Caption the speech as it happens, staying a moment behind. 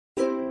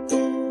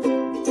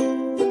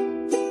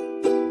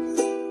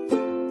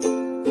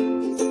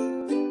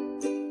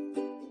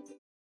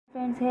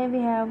here we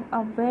have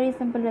a very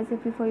simple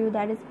recipe for you,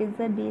 that is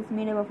pizza base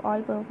made up of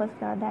all-purpose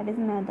flour, that is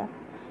maida.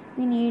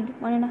 We need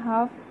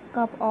 1.5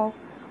 cup of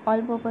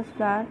all-purpose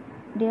flour,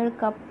 1.5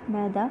 cup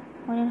maida,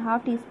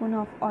 1.5 teaspoon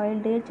of oil,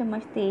 1.5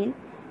 चम्मच तेल,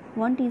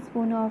 1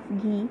 teaspoon of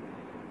घी,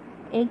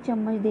 1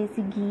 चम्मच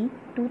देसी घी,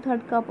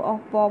 2/3 cup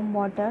of warm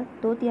water,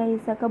 2/3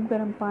 हिस्सा cup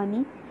गर्म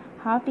पानी,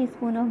 half tea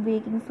spoon of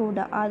baking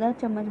soda, आधा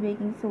चम्मच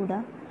baking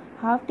soda,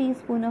 half tea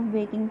spoon of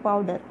baking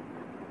powder,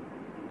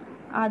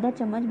 आधा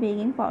चम्मच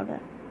बेकिंग पाउडर,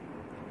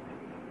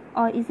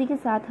 और इसी के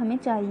साथ हमें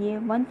चाहिए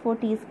 1/4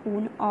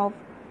 teaspoon of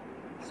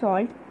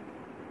salt.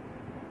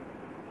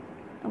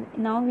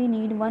 Now we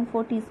need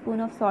 1/4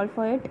 teaspoon of salt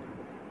for it.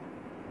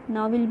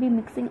 Now we'll be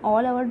mixing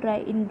all our dry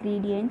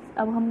ingredients.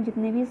 अब हम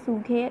जितने भी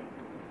सूखे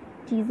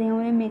चीज़ें हैं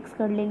उन्हें मिक्स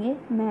कर लेंगे.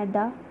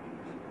 मैदा,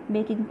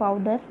 baking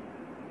powder,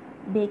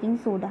 baking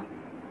soda.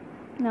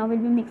 Now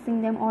we'll be mixing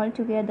them all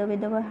together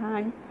with our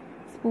hand,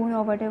 spoon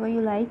or whatever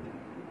you like.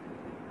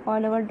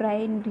 All our dry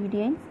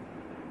ingredients,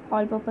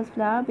 all-purpose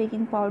flour,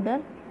 baking powder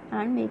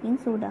and baking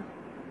soda.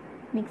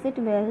 Mix it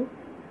well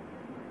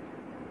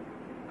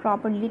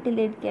properly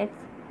till it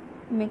gets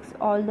mixed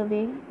all the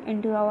way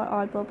into our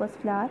all-purpose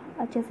flour.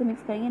 अच्छे से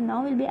mix करेंगे. Now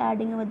we'll be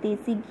adding our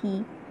देसी घी.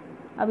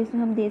 अब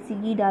इसमें हम देसी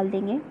घी डाल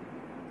देंगे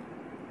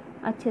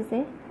अच्छे से.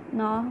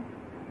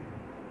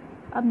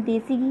 अब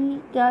देसी घी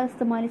का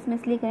इस्तेमाल इसमें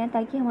इसलिए करें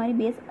ताकि हमारी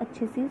बेस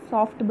अच्छे से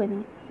सॉफ्ट बने.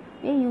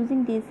 वी आर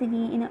यूजिंग देसी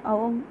घी in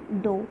our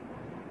dough,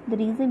 the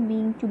reason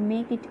being to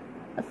make it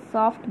a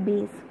soft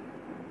base.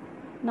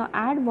 Now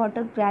add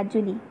water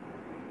gradually.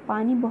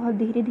 पानी बहुत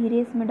धीरे धीरे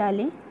इसमें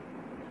डालें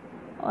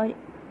और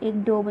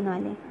एक डो बना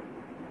लें.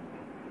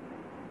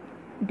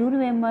 Do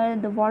remember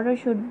the water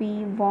should be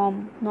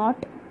warm,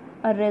 not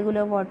a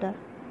regular water.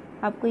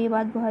 आपको ये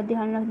बात बहुत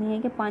ध्यान रखनी है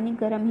कि पानी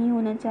गर्म ही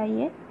होना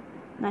चाहिए,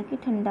 ना कि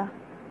ठंडा.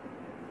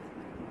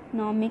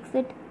 Now mix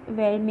it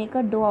well, make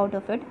a dough out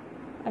of it.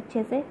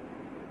 अच्छे से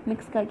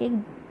मिक्स करके एक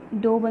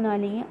डो बना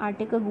लेंगे.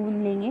 आटे का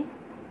गूंद लेंगे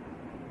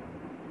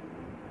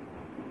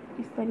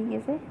इस तरीके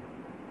से.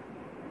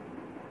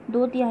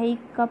 2/3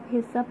 कप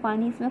हिस्सा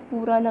पानी इसमें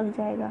पूरा लग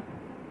जाएगा.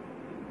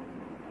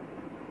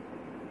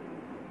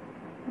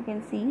 You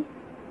can see.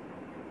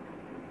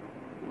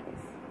 Yes.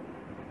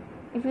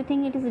 If you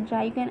think it is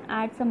dry, you can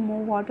add some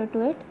more water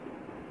to it,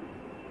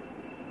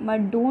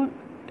 but don't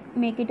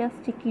make it a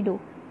sticky dough.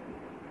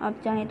 आप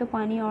चाहें तो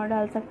पानी और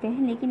डाल सकते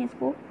हैं, लेकिन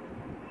इसको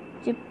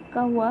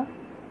चिपका हुआ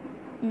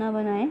ना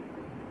बनाएं.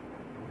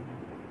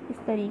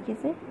 इस तरीके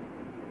से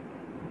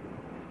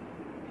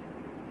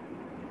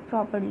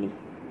प्रॉपरली.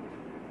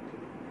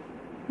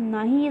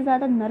 ना ही ये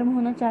ज़्यादा नरम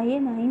होना चाहिए,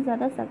 ना ही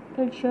ज़्यादा सख्त.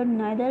 It should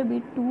neither be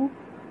to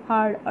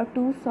hard or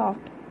too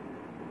soft.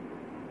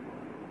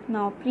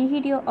 Now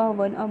preheat your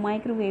oven or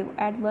microwave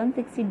at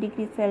 160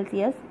 degrees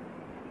Celsius.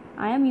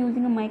 I am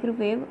using a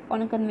microwave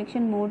on a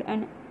convection mode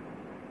and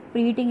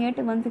preheating it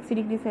 160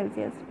 degrees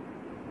Celsius.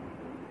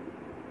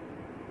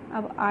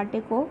 अब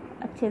आटे को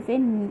अच्छे से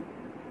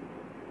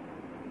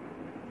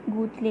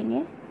गूंथ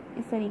लेंगे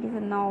इस तरीके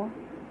से. Now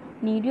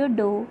knead your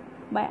dough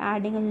by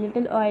adding a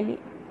little oil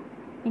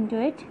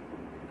into it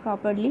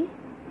properly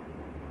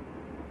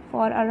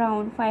for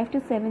around 5 to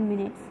 7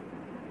 minutes.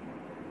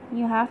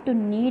 You have to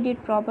knead it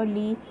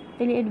properly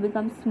till it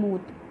becomes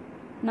smooth.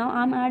 Now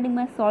I'm adding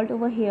my salt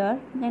over here,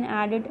 then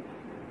add it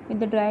with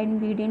the dry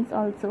ingredients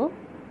also.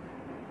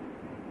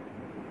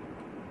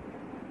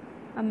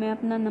 अब मैं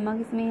अपना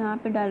नमक इसमें यहाँ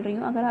पे डाल रही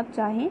हूँ. अगर आप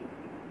चाहें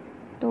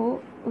तो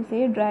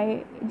उसे ड्राई,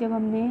 जब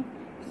हमने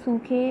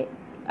सूखे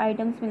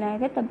आइटम्स मिलाए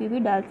थे तभी भी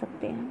डाल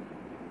सकते हैं.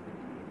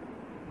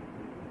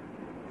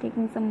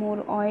 Taking some more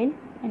oil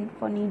and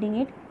for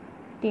kneading it,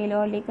 तेल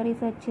और लेकर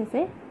इसे अच्छे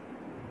से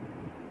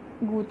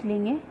गूंथ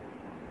लेंगे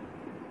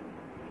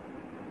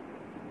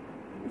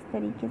इस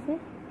तरीके से.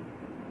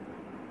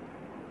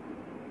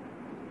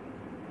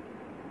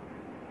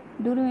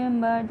 Do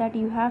remember that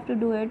you have to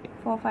do it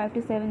for 5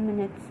 to 7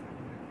 minutes.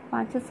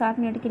 5 से 7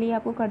 मिनट के लिए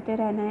आपको करते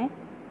रहना है.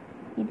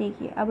 ये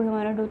देखिए अब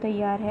हमारा डो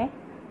तैयार है.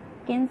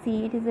 Can see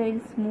it is a very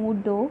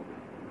smooth dough.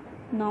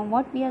 Now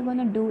what we are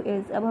gonna do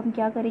is, अब हम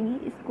क्या करेंगे,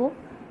 इसको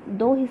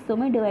 2 हिस्सों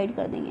में डिवाइड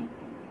कर देंगे.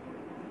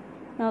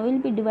 Now we'll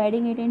be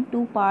dividing it in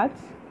 2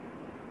 parts.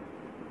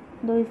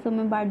 2 हिस्सों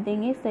में बांट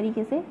देंगे इस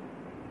तरीके से.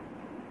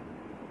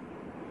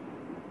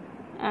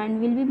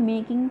 And we'll be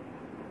making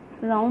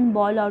round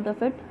ball out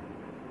of it.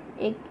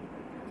 एक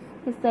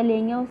हिस्सा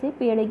लेंगे, उसे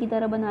पेड़े की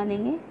तरह बना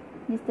लेंगे,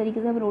 जिस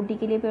तरीके से हम रोटी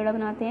के लिए पेड़ा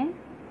बनाते हैं.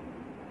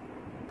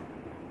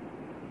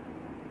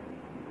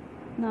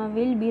 Now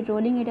we'll be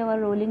rolling it our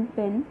rolling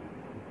pin.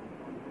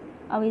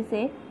 अब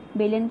इसे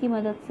बेलन की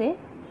मदद से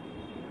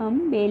हम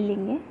बेल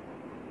लेंगे.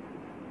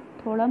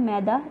 थोड़ा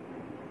मैदा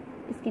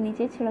इसके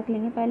नीचे छिड़क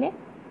लेंगे पहले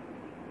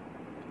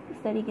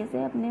इस तरीके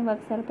से अपने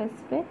वर्क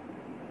सरफेस पे,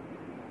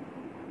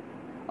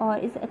 और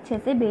इसे अच्छे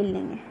से बेल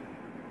लेंगे.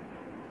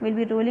 Will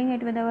be rolling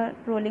it with our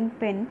rolling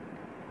pin.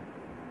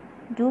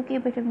 Do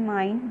keep it in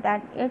mind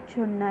that it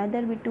should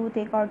neither be to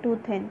thick और टू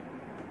थिन.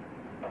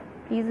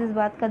 प्लीज़ इस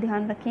बात का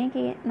ध्यान रखें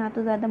कि ना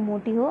तो ज़्यादा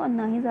मोटी हो और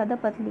ना ही ज़्यादा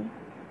पतली.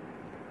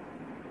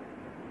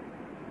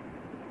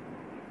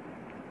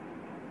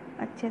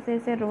 अच्छे से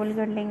इसे रोल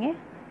कर लेंगे इस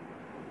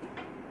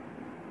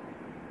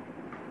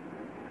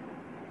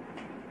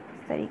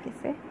तरीके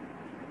से।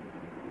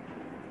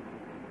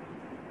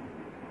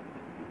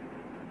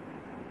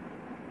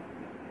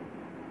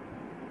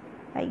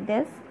 Like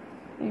this,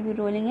 we'll be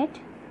rolling it.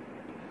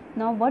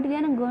 Now what we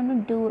are going to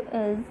do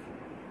is,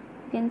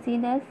 you can see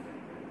this,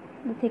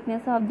 the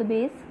thickness of the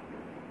base.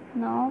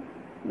 Now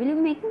we'll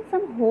be making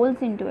some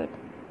holes into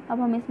it.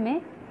 अब हम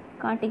इसमें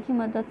कांटे की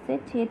मदद से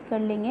छेद कर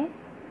लेंगे।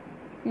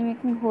 We'll be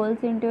making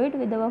holes into it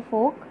with our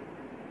fork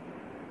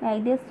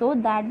like this, so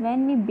that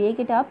when we bake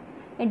it up,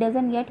 it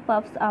doesn't get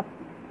puffs up.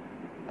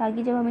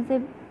 ताकि जब हम इसे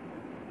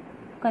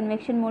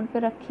कन्वेक्शन मोड पे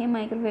रखें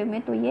माइक्रोवेव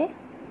में तो ये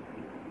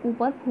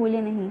ऊपर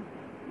फूले नहीं।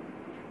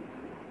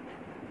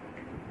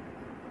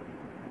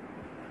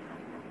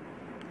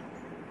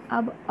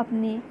 अब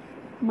अपने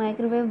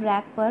माइक्रोवेव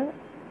रैक पर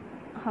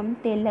हम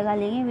तेल लगा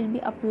लेंगे। Will be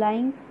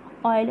applying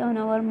oil on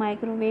our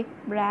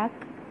microwave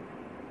rack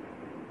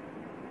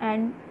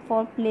and for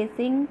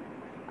placing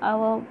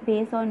our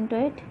base onto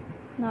it.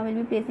 Now we'll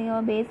be placing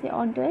our base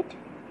onto it.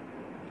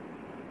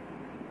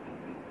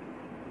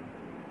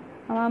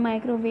 हमारा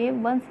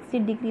माइक्रोवेव 160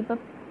 डिग्री पर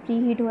प्री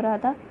हीट हो रहा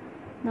था।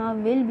 Now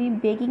we'll be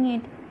baking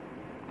it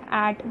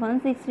at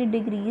 160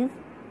 degrees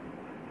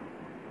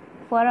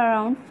for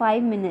around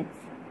 5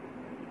 minutes.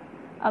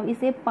 अब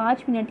इसे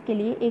 5 minute के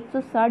लिए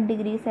 160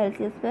 degree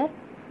Celsius पर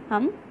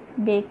हम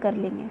बेक कर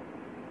लेंगे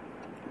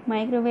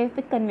माइक्रोवेव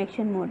पे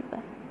कन्वेक्शन मोड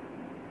पर।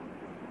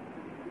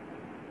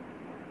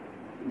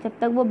 जब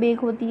तक वो बेक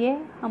होती है,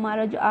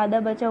 हमारा जो आधा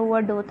बचा हुआ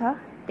डो था,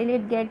 till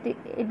it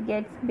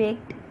gets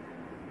baked.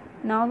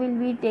 Now will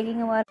be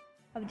taking our,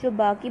 अब जो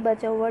बाकी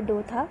बचा हुआ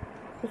डो था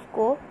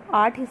उसको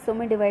 8 हिस्सों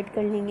में डिवाइड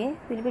कर लेंगे।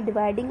 Will be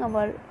dividing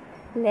our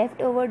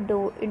left over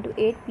dough into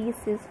 8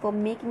 pieces for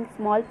making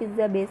small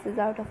pizza bases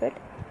out of it,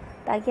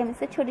 ताकि हम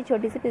इससे छोटी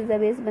छोटी सी पिज्ज़ा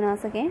बेस बना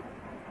सकें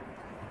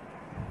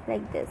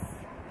like this.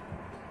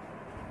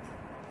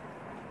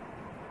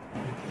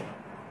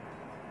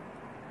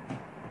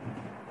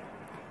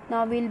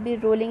 Now we'll be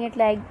rolling it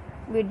like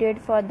we did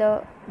for the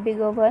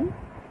bigger one.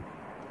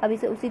 अब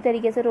इसे उसी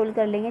तरीके से रोल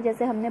कर लेंगे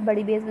जैसे हमने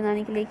बड़ी बेस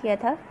बनाने के लिए किया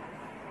था।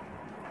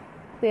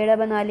 पेड़ा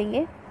बना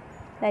लेंगे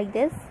like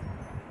this,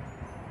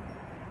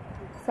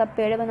 सब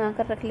पेड़े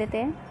बनाकर रख लेते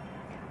हैं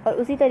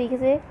और उसी तरीके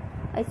से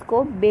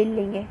इसको बेल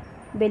लेंगे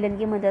बेलन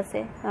की मदद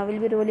से। Now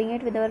we'll be rolling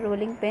it with our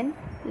rolling pin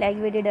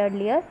like we did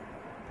earlier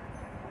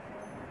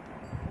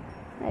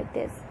like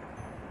this.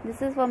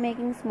 This is for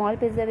making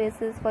small pizza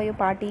bases for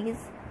your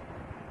parties.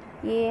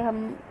 ये हम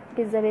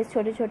पिज़्ज़ा बेस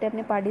छोटे छोटे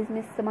अपने पार्टीज़ में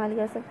इस्तेमाल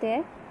कर सकते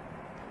हैं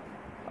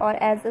और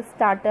as a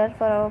starter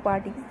for our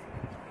parties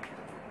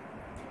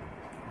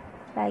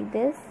like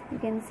this. You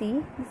can see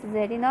this is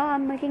ready. Now I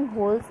am making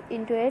holes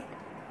into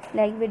it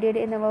like we did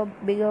in our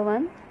bigger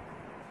one.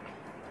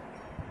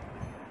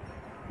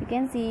 You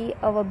can see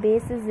our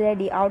base is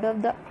ready out of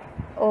the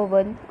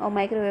oven or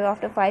microwave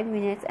after 5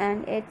 minutes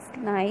and it's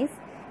nice.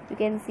 You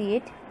can see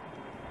it.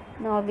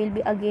 Now we'll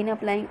be again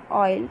applying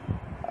oil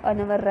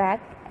on our rack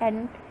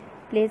and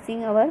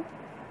placing our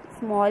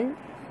small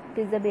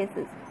pizza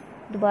bases.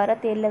 दोबारा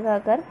तेल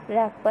लगाकर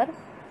rack पर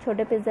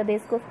छोटे pizza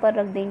base को उस पर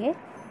रख देंगे,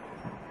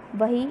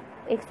 वही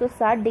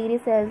 160 डिग्री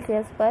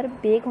सेल्सियस पर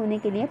बेक होने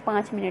के लिए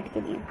 5 मिनट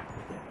के लिए।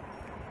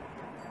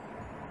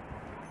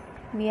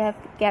 We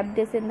have kept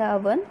this in the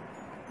oven.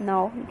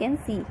 Now you can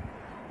see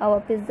our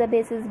pizza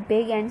base is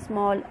big and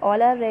small,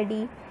 all are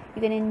ready.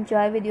 You can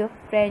enjoy with your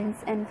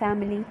friends and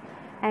family,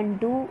 and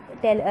do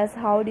tell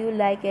us how do you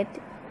like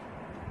it.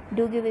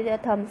 Do give it a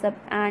thumbs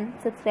up and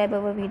subscribe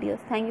our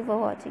videos. Thank you for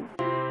watching.